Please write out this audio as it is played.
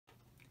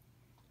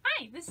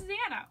Hi, this is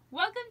Anna.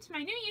 Welcome to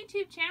my new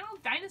YouTube channel,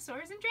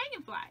 Dinosaurs and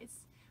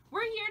Dragonflies.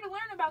 We're here to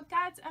learn about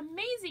God's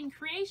amazing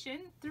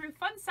creation through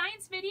fun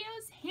science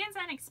videos,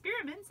 hands-on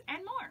experiments,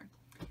 and more.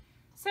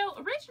 So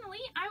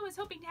originally, I was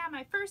hoping to have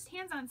my first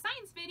hands-on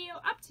science video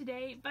up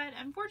today, but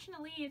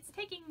unfortunately it's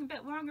taking a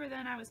bit longer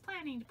than I was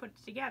planning to put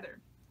it together.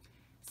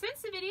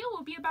 Since the video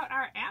will be about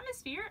our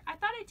atmosphere, I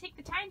thought I'd take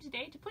the time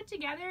today to put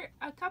together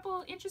a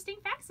couple interesting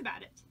facts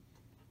about it.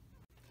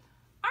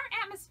 Our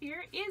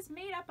atmosphere is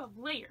made up of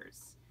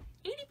layers.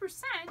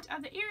 80%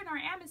 of the air in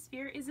our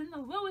atmosphere is in the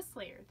lowest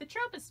layer, the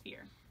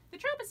troposphere. The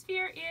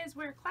troposphere is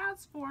where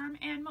clouds form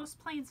and most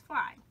planes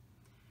fly.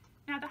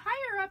 Now, the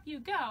higher up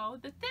you go,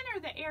 the thinner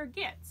the air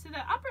gets, so the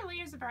upper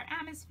layers of our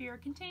atmosphere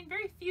contain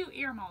very few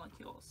air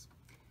molecules.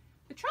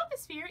 The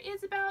troposphere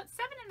is about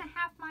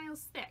 7.5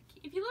 miles thick.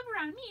 If you live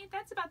around me,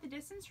 that's about the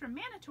distance from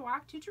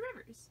Manitowoc to Two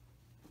Rivers.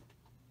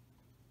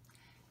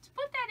 To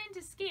put that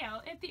into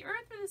scale, if the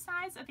Earth were the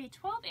size of a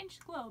 12-inch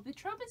globe, the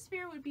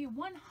troposphere would be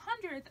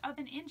 1/100th of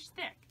an inch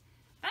thick.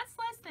 That's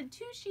less than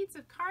 2 sheets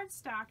of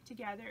cardstock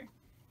together.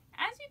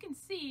 As you can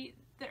see,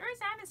 the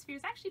Earth's atmosphere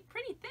is actually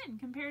pretty thin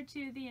compared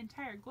to the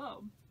entire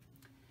globe.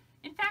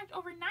 In fact,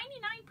 over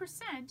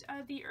 99%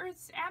 of the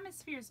Earth's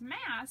atmosphere's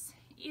mass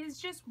is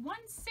just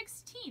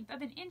 1/16th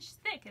of an inch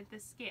thick at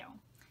this scale.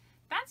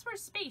 That's where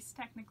space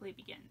technically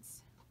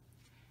begins.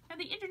 Now,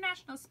 the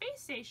International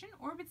Space Station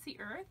orbits the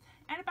Earth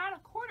at about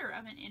 1/4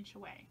 of an inch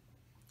away.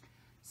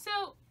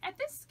 So, at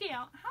this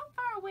scale, how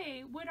far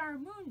away would our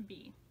moon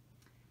be?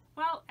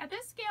 Well, at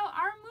this scale,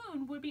 our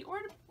moon would be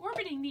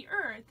orbiting the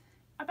Earth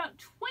about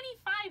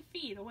 25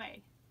 feet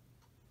away.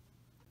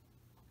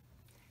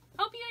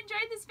 Hope you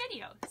enjoyed this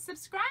video.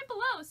 Subscribe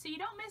below so you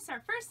don't miss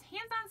our first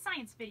hands-on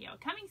science video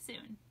coming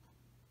soon.